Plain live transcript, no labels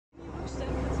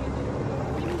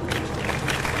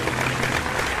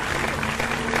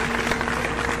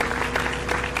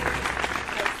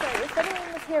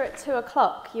2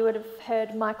 o'clock, you would have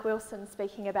heard Mike Wilson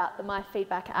speaking about the My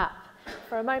Feedback app.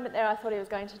 For a moment there, I thought he was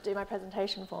going to do my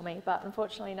presentation for me, but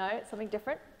unfortunately, no, it's something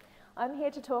different. I'm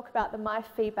here to talk about the My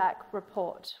Feedback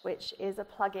report, which is a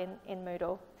plugin in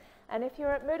Moodle. And if you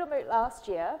were at Moodle Moot last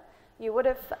year, you would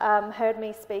have heard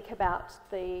me speak about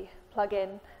the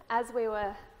plugin as we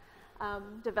were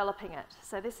developing it.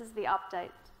 So this is the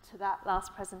update to that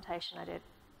last presentation I did.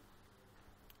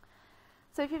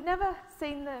 So if you've never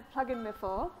seen the plugin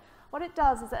before, what it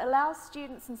does is it allows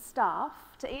students and staff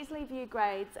to easily view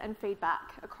grades and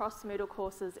feedback across Moodle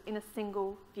courses in a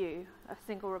single view, a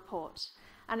single report.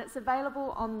 And it's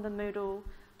available on the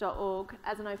moodle.org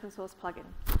as an open source plugin.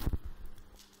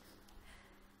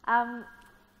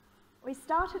 We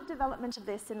started development of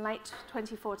this in late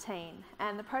 2014,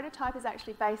 and the prototype is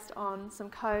actually based on some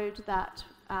code that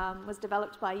was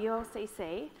developed by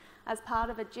ULCC as part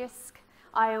of a JISC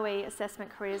IOE Assessment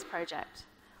Careers project.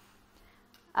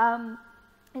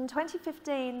 In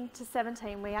 2015 to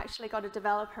 17, we actually got a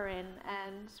developer in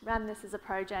and ran this as a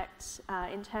project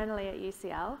internally at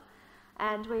UCL,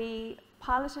 and we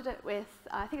piloted it with,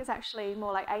 I think it's actually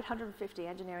more like 850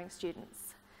 engineering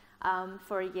students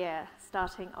for a year,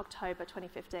 starting October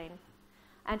 2015.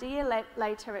 And a year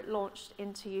later, it launched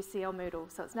into UCL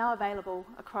Moodle, so it's now available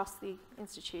across the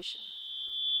institution.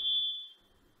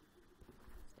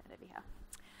 Stand over here.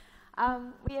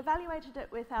 We evaluated it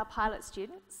with our pilot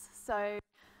students, so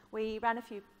we ran a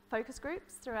few focus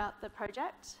groups throughout the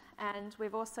project, and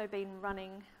we've also been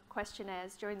running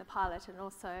questionnaires during the pilot, and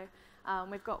also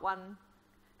we've got one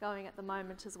going at the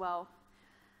moment as well.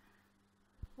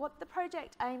 What the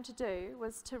project aimed to do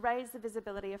was to raise the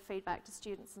visibility of feedback to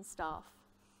students and staff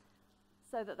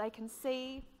so that they can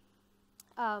see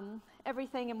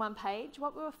everything in one page.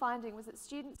 What we were finding was that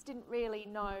students didn't really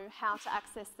know how to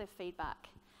access their feedback.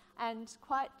 And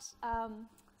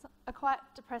a quite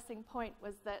depressing point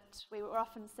was that we were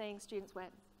often seeing students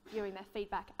weren't viewing their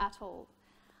feedback at all.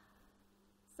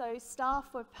 So staff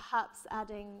were perhaps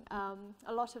adding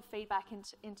a lot of feedback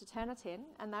into Turnitin,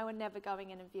 and they were never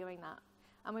going in and viewing that.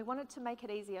 And we wanted to make it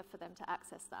easier for them to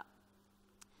access that.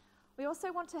 We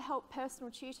also want to help personal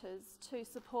tutors to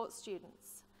support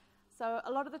students. So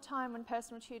a lot of the time when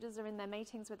personal tutors are in their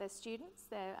meetings with their students,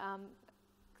 they're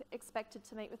expected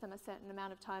to meet with them a certain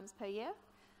amount of times per year.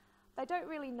 They don't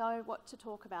really know what to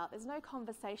talk about. There's no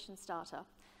conversation starter.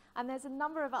 And there's a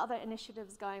number of other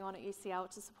initiatives going on at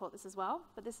UCL to support this as well,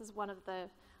 but this is one of the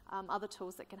other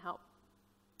tools that can help.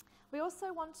 We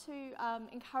also want to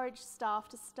encourage staff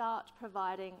to start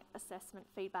providing assessment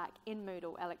feedback in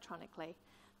Moodle electronically.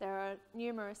 There are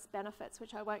numerous benefits,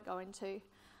 which I won't go into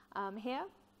here,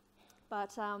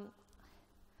 but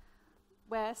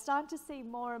we're starting to see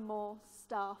more and more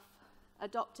staff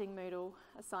adopting Moodle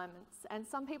assignments, and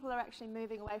some people are actually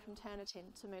moving away from Turnitin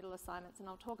to Moodle assignments, and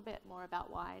I'll talk a bit more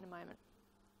about why in a moment.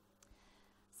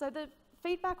 So the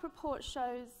feedback report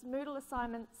shows Moodle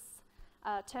assignments,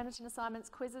 Turnitin assignments,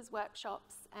 quizzes,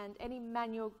 workshops, and any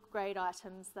manual grade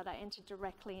items that are entered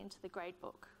directly into the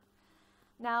gradebook.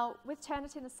 Now, with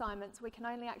Turnitin assignments, we can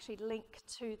only actually link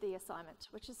to the assignment,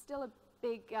 which is still a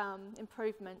big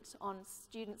improvement on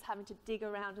students having to dig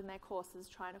around in their courses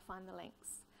trying to find the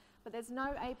links. But there's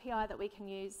no API that we can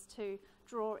use to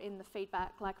draw in the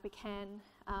feedback like we can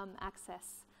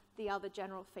access the other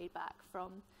general feedback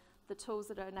from the tools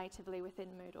that are natively within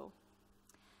Moodle.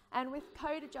 And with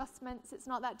code adjustments, it's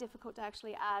not that difficult to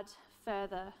actually add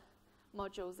further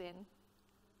modules in.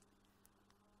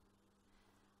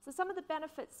 So some of the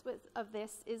benefits of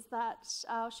this is that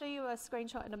I'll show you a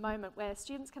screenshot in a moment where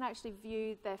students can actually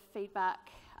view their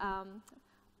feedback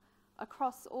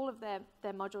across all of their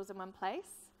modules in one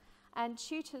place. And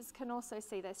tutors can also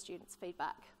see their students'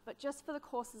 feedback, but just for the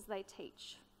courses they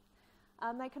teach.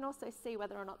 They can also see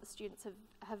whether or not the students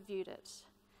have viewed it.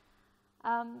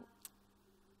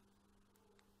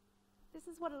 This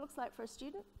is what it looks like for a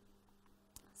student.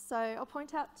 So I'll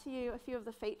point out to you a few of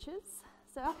the features.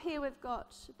 So up here we've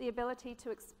got the ability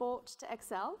to export to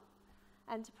Excel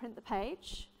and to print the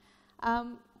page.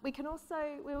 We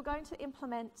were going to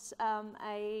implement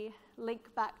a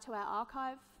link back to our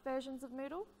archive versions of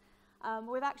Moodle.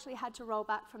 We've actually had to roll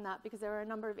back from that because there are a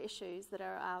number of issues that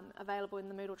are available in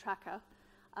the Moodle tracker,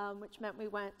 which meant we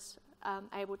weren't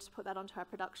able to put that onto our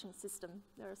production system.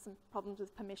 There are some problems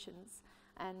with permissions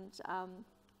and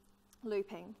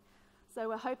looping. So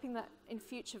we're hoping that in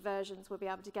future versions we'll be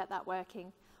able to get that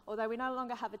working, although we no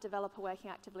longer have a developer working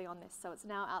actively on this, so it's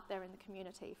now out there in the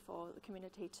community for the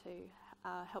community to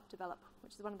help develop,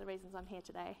 which is one of the reasons I'm here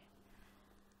today.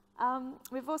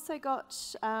 We've also got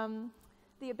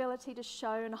the ability to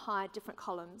show and hide different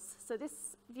columns. So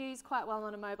this views quite well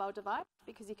on a mobile device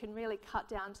because you can really cut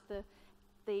down to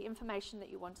the information that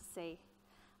you want to see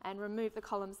and remove the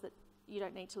columns that you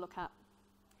don't need to look at.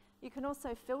 You can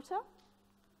also filter.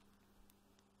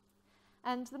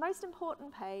 And the most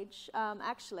important page,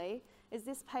 actually, is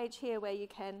this page here where you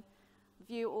can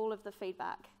view all of the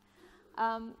feedback.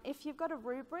 If you've got a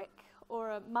rubric or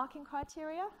a marking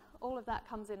criteria, all of that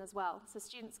comes in as well. So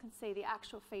students can see the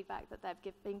actual feedback that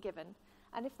they've been given.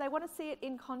 And if they want to see it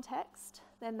in context,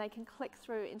 then they can click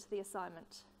through into the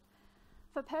assignment.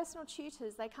 For personal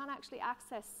tutors, they can't actually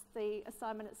access the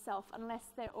assignment itself unless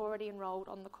they're already enrolled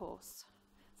on the course.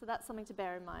 So that's something to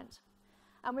bear in mind.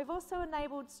 And we've also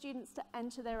enabled students to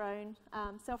enter their own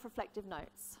self-reflective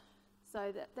notes.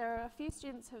 So that there are a few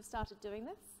students who have started doing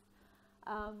this,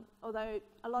 although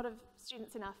a lot of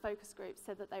students in our focus group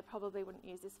said that they probably wouldn't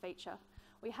use this feature.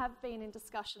 We have been in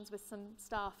discussions with some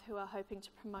staff who are hoping to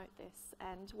promote this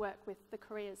and work with the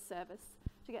careers service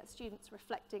to get students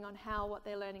reflecting on how what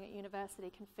they're learning at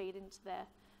university can feed into their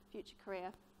future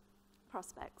career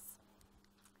prospects.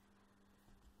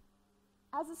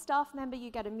 As a staff member, you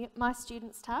get a My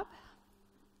Students tab,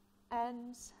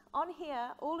 and on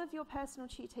here, all of your personal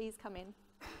tutees come in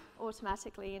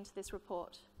automatically into this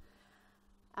report.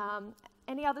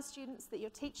 Any other students that you're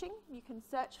teaching, you can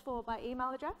search for by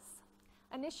email address.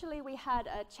 Initially, we had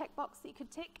a checkbox that you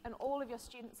could tick and all of your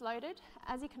students loaded.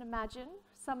 As you can imagine,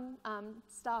 some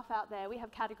staff out there, we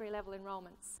have category level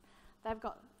enrolments. They've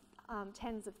got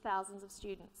tens of thousands of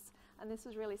students, and this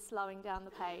was really slowing down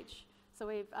the page. So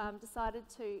we've decided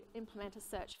to implement a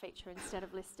search feature instead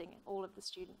of listing all of the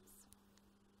students.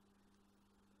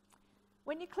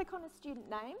 When you click on a student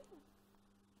name,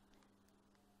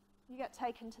 you get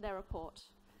taken to their report.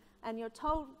 And you're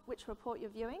told which report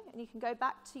you're viewing, and you can go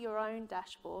back to your own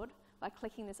dashboard by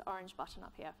clicking this orange button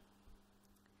up here.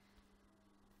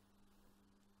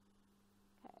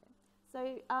 Okay.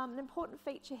 So an important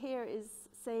feature here is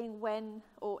seeing when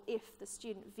or if the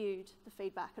student viewed the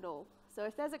feedback at all. So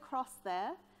if there's a cross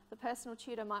there, the personal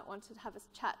tutor might want to have a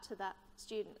chat to that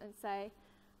student and say,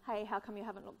 hey, how come you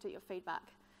haven't looked at your feedback?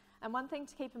 And one thing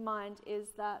to keep in mind is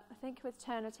that I think with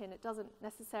Turnitin, it doesn't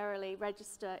necessarily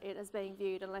register it as being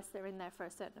viewed unless they're in there for a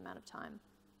certain amount of time.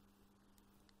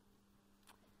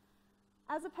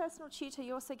 As a personal tutor,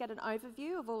 you also get an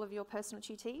overview of all of your personal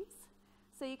tutees.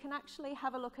 So you can actually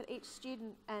have a look at each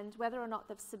student and whether or not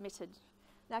they've submitted.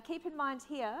 Now keep in mind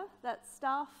here that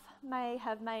staff may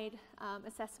have made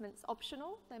assessments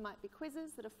optional. They might be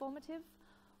quizzes that are formative,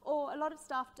 or a lot of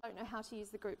staff don't know how to use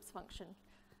the groups function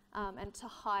and to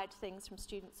hide things from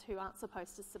students who aren't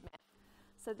supposed to submit.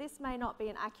 So this may not be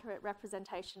an accurate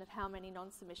representation of how many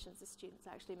non-submissions the students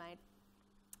actually made.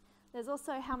 There's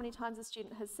also how many times a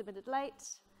student has submitted late,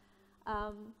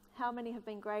 how many have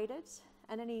been graded,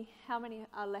 and how many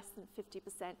are less than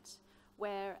 50%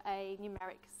 where a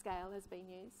numeric scale has been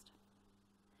used.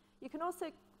 You can also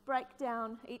break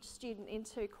down each student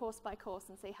into course by course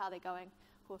and see how they're going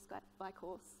course by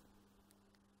course.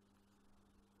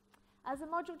 As a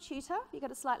module tutor, you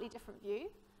get a slightly different view,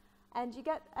 and you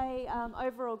get a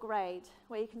overall grade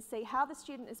where you can see how the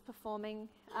student is performing,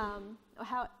 or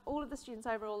how all of the students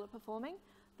overall are performing,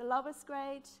 the lowest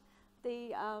grade,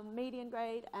 the median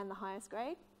grade, and the highest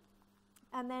grade.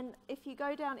 And then if you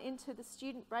go down into the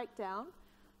student breakdown,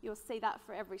 you'll see that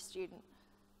for every student.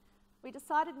 We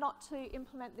decided not to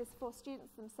implement this for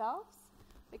students themselves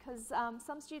because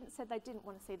some students said they didn't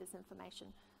want to see this information.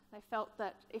 They felt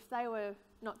that if they were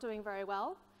not doing very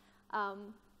well,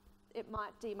 it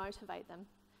might demotivate them.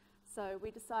 So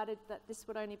we decided that this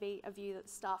would only be a view that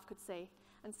staff could see.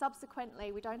 And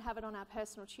subsequently, we don't have it on our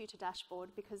personal tutor dashboard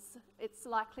because it's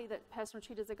likely that personal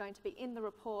tutors are going to be in the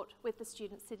report with the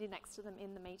students sitting next to them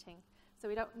in the meeting. So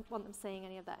we don't want them seeing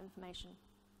any of that information.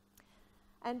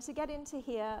 And to get into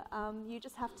here, you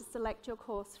just have to select your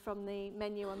course from the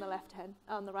menu on the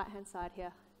right-hand side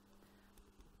here.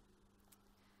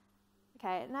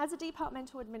 Okay, and as a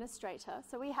departmental administrator,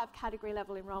 so we have category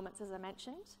level enrolments, as I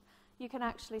mentioned. You can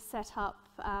actually set up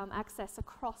access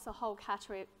across a whole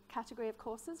category of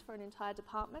courses for an entire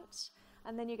department,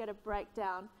 and then you get a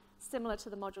breakdown similar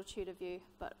to the module tutor view,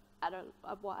 but at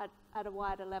a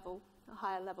wider level, a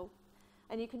higher level.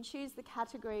 And you can choose the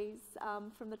categories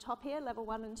from the top here, level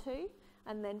 1 and 2,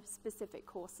 and then specific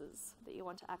courses that you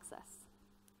want to access.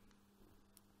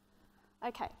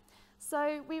 Okay,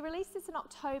 so we released this in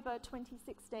October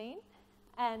 2016.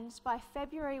 And by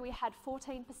February, we had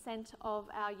 14% of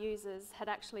our users had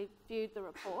actually viewed the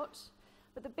report.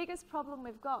 But the biggest problem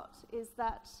we've got is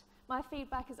that my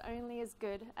feedback is only as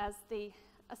good as the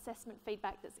assessment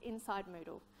feedback that's inside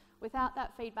Moodle. Without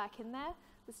that feedback in there,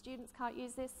 the students can't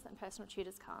use this and personal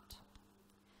tutors can't.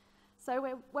 So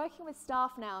we're working with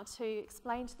staff now to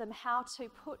explain to them how to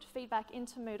put feedback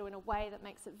into Moodle in a way that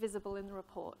makes it visible in the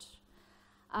report.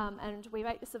 And we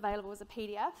make this available as a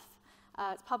PDF.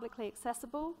 It's publicly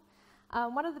accessible.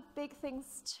 One of the big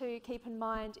things to keep in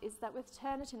mind is that with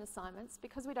Turnitin assignments,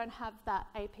 because we don't have that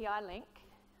API link,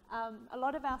 a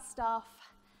lot of our staff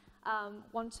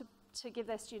want to give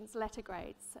their students letter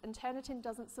grades, and Turnitin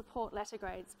doesn't support letter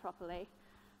grades properly.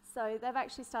 So they've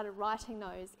actually started writing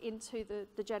those into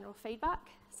the general feedback.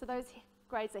 So those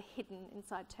grades are hidden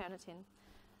inside Turnitin.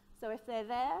 So if they're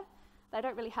there, they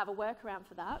don't really have a workaround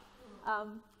for that,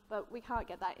 but we can't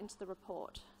get that into the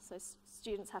report. So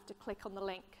students have to click on the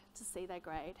link to see their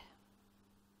grade.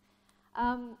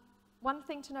 One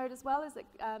thing to note as well is that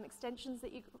extensions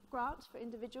that you grant for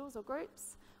individuals or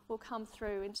groups will come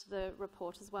through into the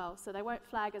report as well. So they won't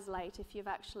flag as late if you've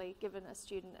actually given a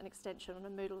student an extension on a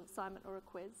Moodle assignment or a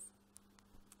quiz.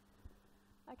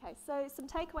 Okay, so some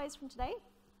takeaways from today.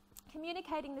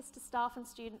 Communicating this to staff and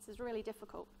students is really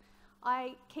difficult.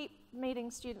 I keep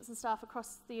meeting students and staff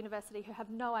across the university who have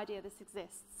no idea this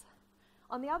exists.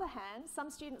 On the other hand, some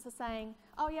students are saying,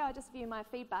 oh yeah, I just view my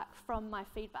feedback from my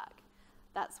feedback.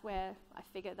 That's where I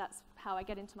figure that's how I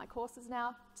get into my courses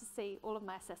now, to see all of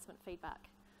my assessment feedback.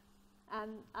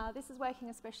 And this is working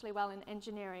especially well in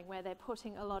engineering, where they're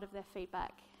putting a lot of their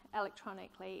feedback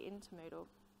electronically into Moodle.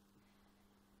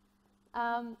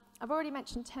 I've already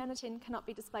mentioned Turnitin cannot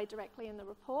be displayed directly in the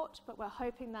report, but we're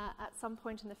hoping that at some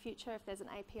point in the future, if there's an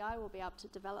API, we'll be able to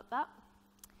develop that.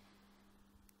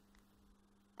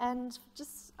 And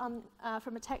just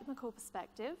from a technical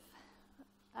perspective,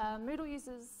 Moodle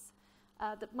uses,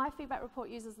 my feedback report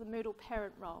uses the Moodle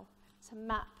parent role to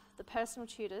map the personal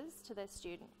tutors to their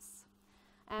students.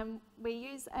 And we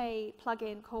use a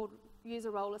plugin called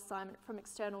User Role Assignment from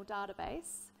external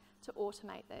database to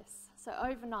automate this. So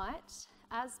overnight,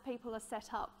 as people are set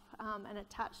up and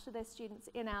attached to their students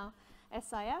in our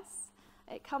SIS,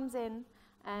 it comes in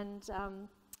and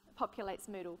populates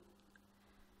Moodle.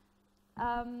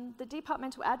 The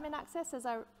departmental admin access,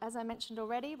 as I mentioned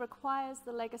already, requires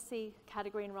the legacy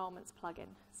category enrolments plugin.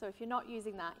 So if you're not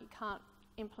using that, you can't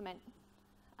implement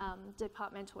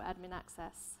departmental admin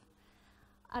access.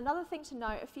 Another thing to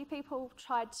note, a few people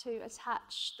tried to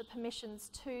attach the permissions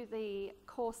to the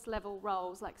course level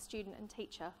roles like student and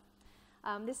teacher.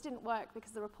 This didn't work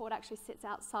because the report actually sits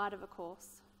outside of a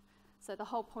course. So the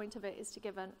whole point of it is to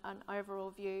give an overall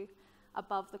view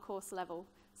above the course level.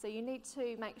 So you need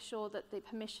to make sure that the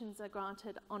permissions are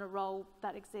granted on a role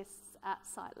that exists at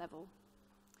site level.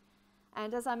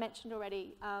 And as I mentioned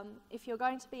already, if you're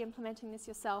going to be implementing this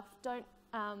yourself, don't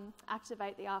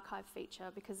activate the archive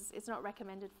feature because it's not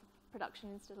recommended for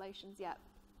production installations yet.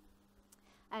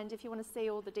 And if you want to see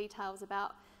all the details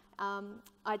about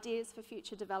ideas for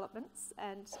future developments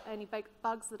and any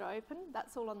bugs that are open,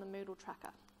 that's all on the Moodle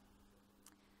tracker.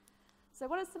 So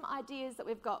what are some ideas that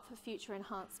we've got for future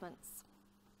enhancements?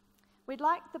 We'd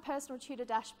like the personal tutor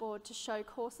dashboard to show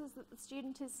courses that the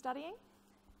student is studying.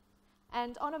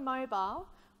 And on a mobile,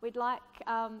 we'd like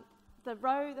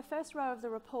the first row of the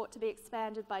report to be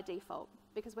expanded by default,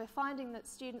 because we're finding that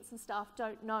students and staff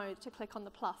don't know to click on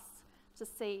the plus to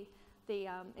see the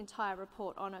entire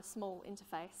report on a small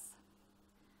interface.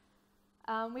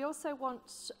 We also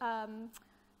want,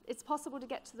 it's possible to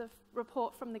get to the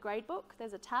report from the gradebook.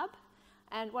 There's a tab,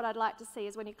 and what I'd like to see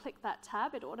is when you click that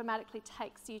tab, it automatically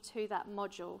takes you to that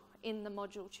module in the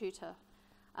module tutor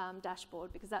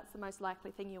dashboard, because that's the most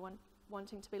likely thing you're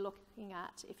wanting to be looking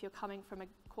at if you're coming from a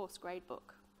course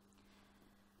gradebook.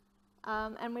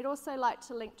 And we'd also like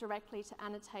to link directly to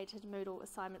annotated Moodle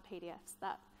assignment PDFs.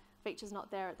 That feature's not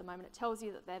there at the moment. It tells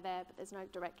you that they're there, but there's no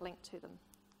direct link to them.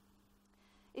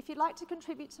 If you'd like to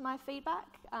contribute to my feedback,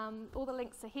 all the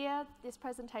links are here. This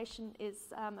presentation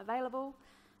is available,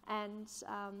 and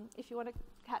if you want to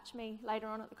catch me later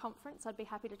on at the conference, I'd be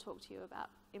happy to talk to you about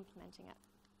implementing it.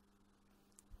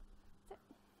 That's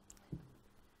it.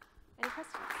 Any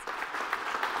questions?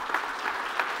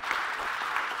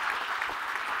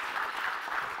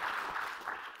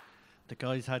 The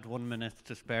guys had 1 minute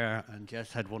to spare, and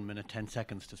Jess had 1 minute, 10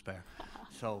 seconds to spare.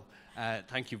 So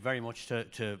thank you very much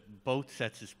to both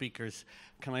sets of speakers.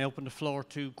 Can I open the floor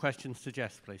to questions to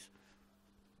Jess, please?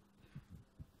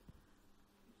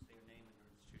 Say your name and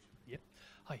your institution. Yeah.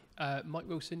 Hi, Mike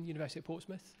Wilson, University of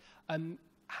Portsmouth.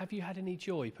 Have you had any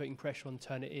joy putting pressure on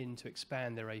Turnitin to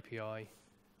expand their API?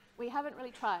 We haven't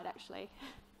really tried, actually.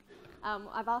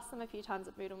 I've asked them a few times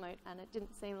at Moodle My, and it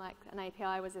didn't seem like an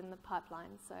API was in the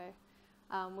pipeline, so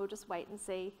We'll just wait and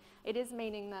see. It is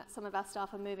meaning that some of our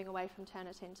staff are moving away from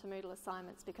Turnitin into Moodle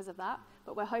assignments because of that,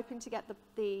 but we're hoping to get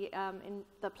the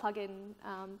plugin,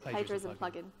 plagiarism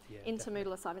plugin into definitely.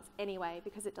 Moodle assignments anyway,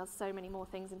 because it does so many more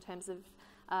things in terms of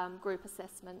group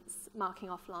assessments, marking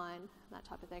offline, that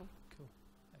type of thing. Cool,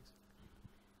 thanks.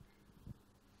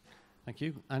 Thank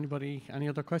you. Anybody, any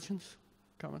other questions,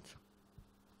 comments?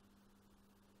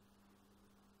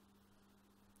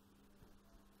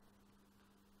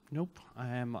 Nope.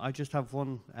 I just have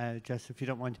one, Jess, if you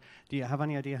don't mind. Do you have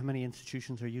any idea how many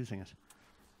institutions are using it?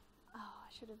 Oh, I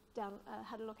should have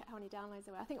had a look at how many downloads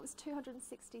there were. I think it was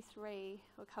 263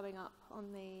 were coming up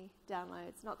on the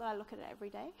downloads. Not that I look at it every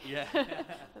day, Yeah.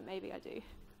 but maybe I do.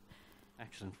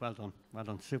 Excellent. Well done. Well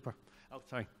done. Super. Oh,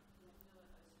 sorry.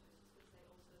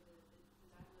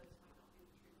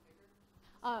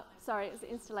 Oh, sorry, it was the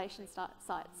installation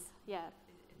sites. Yeah.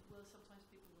 Well, sometimes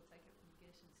people will take it from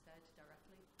Git instead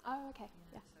directly. Oh, okay.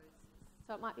 Yeah.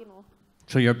 So it might be more.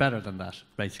 So you're better than that,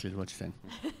 basically, is what you're saying.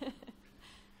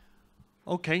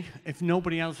 Okay. If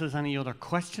nobody else has any other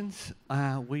questions,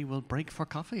 we will break for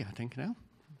coffee, I think, now.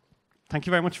 Thank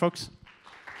you very much, folks.